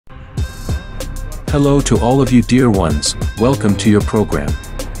Hello to all of you dear ones, welcome to your program.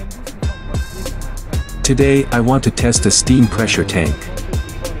 Today I want to test a steam pressure tank.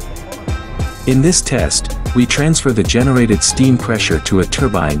 In this test, we transfer the generated steam pressure to a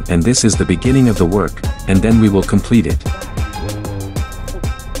turbine, and this is the beginning of the work, and then we will complete it.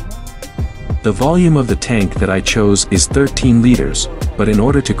 The volume of the tank that I chose is 13 liters, but in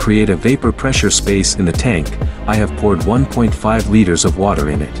order to create a vapor pressure space in the tank, I have poured 1.5 liters of water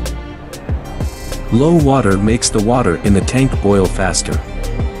in it. Low water makes the water in the tank boil faster.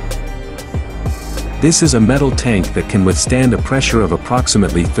 This is a metal tank that can withstand a pressure of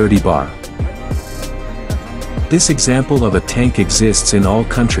approximately 30 bar. This example of a tank exists in all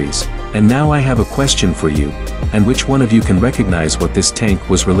countries, and now I have a question for you, and which one of you can recognize what this tank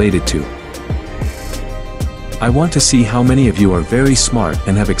was related to? I want to see how many of you are very smart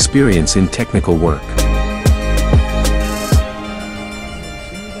and have experience in technical work.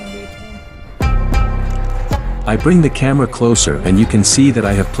 I bring the camera closer and you can see that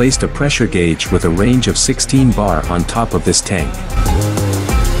I have placed a pressure gauge with a range of 16 bar on top of this tank.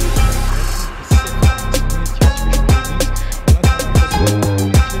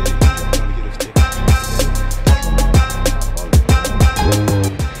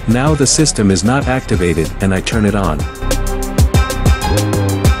 Now the system is not activated and I turn it on.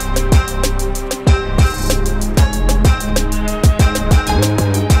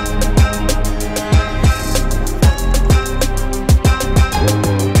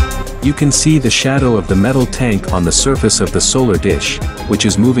 You can see the shadow of the metal tank on the surface of the solar dish, which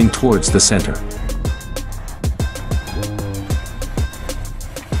is moving towards the center.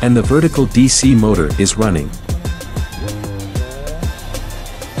 And the vertical DC motor is running.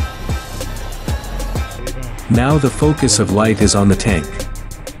 Now the focus of light is on the tank.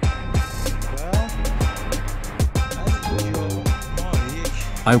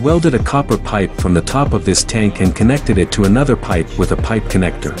 I welded a copper pipe from the top of this tank and connected it to another pipe with a pipe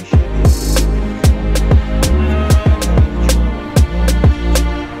connector.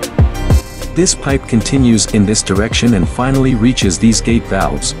 This pipe continues in this direction and finally reaches these gate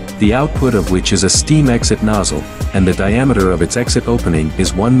valves, the output of which is a steam exit nozzle, and the diameter of its exit opening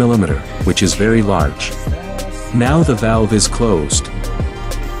is 1 mm, which is very large. Now the valve is closed.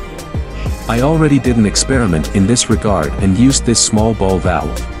 I already did an experiment in this regard and used this small ball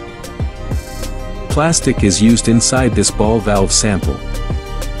valve. Plastic is used inside this ball valve sample.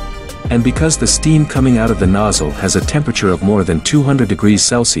 And because the steam coming out of the nozzle has a temperature of more than 200 degrees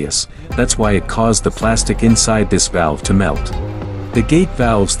Celsius, that's why it caused the plastic inside this valve to melt. The gate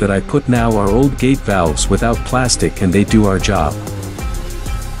valves that I put now are old gate valves without plastic and they do our job.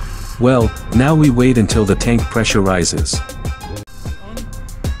 Well, now we wait until the tank pressure rises.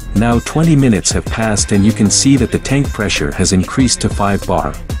 Now 20 minutes have passed and you can see that the tank pressure has increased to 5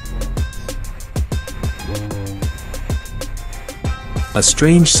 bar. A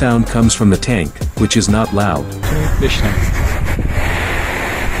strange sound comes from the tank, which is not loud.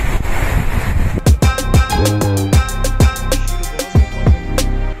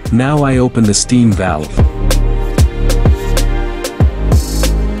 Now I open the steam valve.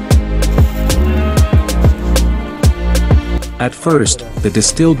 At first, the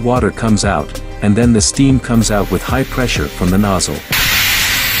distilled water comes out, and then the steam comes out with high pressure from the nozzle.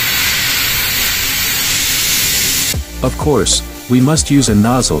 Of course, we must use a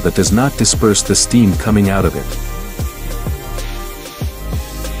nozzle that does not disperse the steam coming out of it.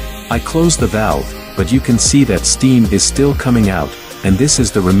 I close the valve, but you can see that steam is still coming out, and this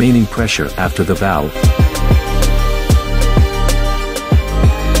is the remaining pressure after the valve.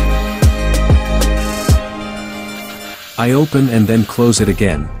 I open and then close it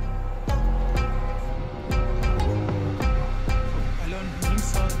again.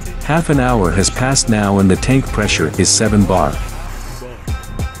 Half an hour has passed now and the tank pressure is 7 bar.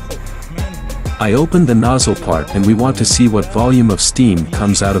 I opened the nozzle part and we want to see what volume of steam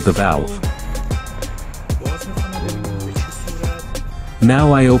comes out of the valve.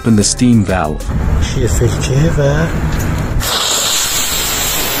 Now I open the steam valve.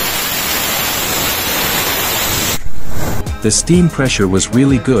 The steam pressure was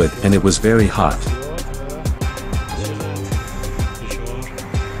really good and it was very hot.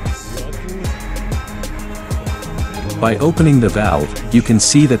 By opening the valve, you can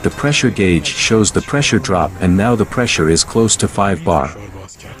see that the pressure gauge shows the pressure drop and now the pressure is close to 5 bar.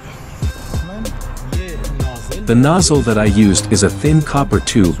 The nozzle that I used is a thin copper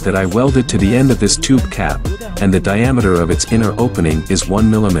tube that I welded to the end of this tube cap, and the diameter of its inner opening is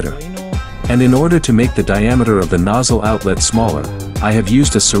 1 mm. And in order to make the diameter of the nozzle outlet smaller, I have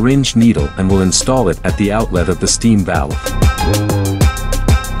used a syringe needle and will install it at the outlet of the steam valve.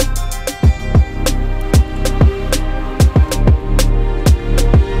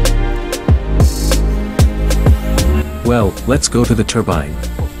 let's go to the turbine.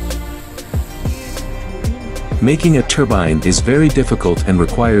 Making a turbine is very difficult and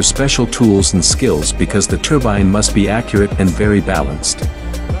requires special tools and skills because the turbine must be accurate and very balanced.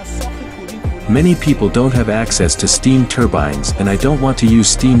 Many people don't have access to steam turbines, and I don't want to use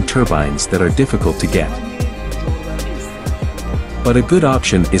steam turbines that are difficult to get. But a good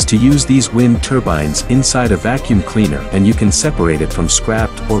option is to use these wind turbines inside a vacuum cleaner, and you can separate it from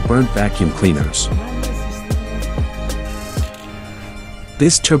scrapped or burnt vacuum cleaners.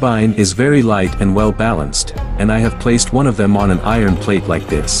 This turbine is very light and well balanced, and I have placed one of them on an iron plate like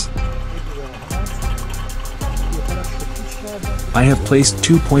this. I have placed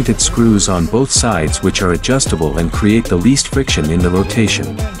two pointed screws on both sides which are adjustable and create the least friction in the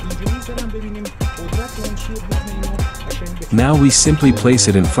rotation. Now we simply place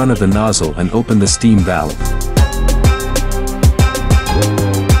it in front of the nozzle and open the steam valve.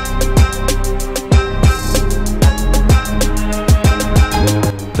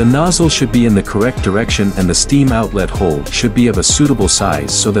 The nozzle should be in the correct direction and the steam outlet hole should be of a suitable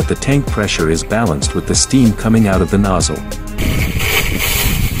size so that the tank pressure is balanced with the steam coming out of the nozzle.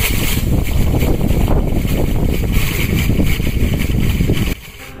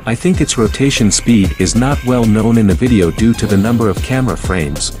 I think its rotation speed is not well known in the video due to the number of camera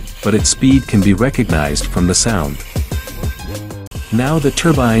frames, but its speed can be recognized from the sound. Now the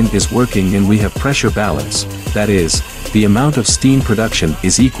turbine is working and we have pressure balance, that is, the amount of steam production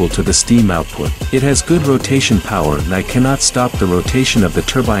is equal to the steam output. It has good rotation power and I cannot stop the rotation of the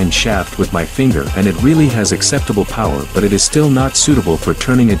turbine shaft with my finger, and it really has acceptable power, but it is still not suitable for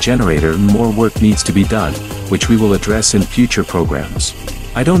turning a generator and more work needs to be done, which we will address in future programs.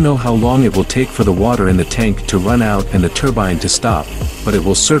 I don't know how long it will take for the water in the tank to run out and the turbine to stop, but it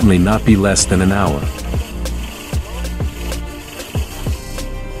will certainly not be less than an hour.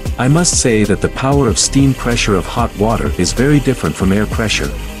 I must say that the power of steam pressure of hot water is very different from air pressure,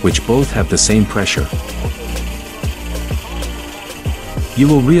 which both have the same pressure. You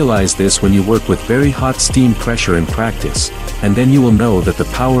will realize this when you work with very hot steam pressure in practice, and then you will know that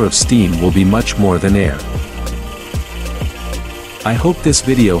the power of steam will be much more than air. I hope this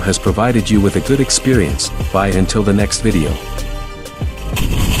video has provided you with a good experience. Bye until the next video.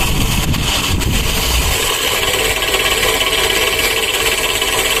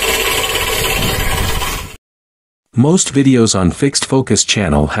 Most videos on Fixed Focus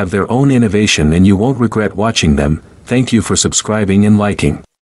channel have their own innovation and you won't regret watching them. Thank you for subscribing and liking.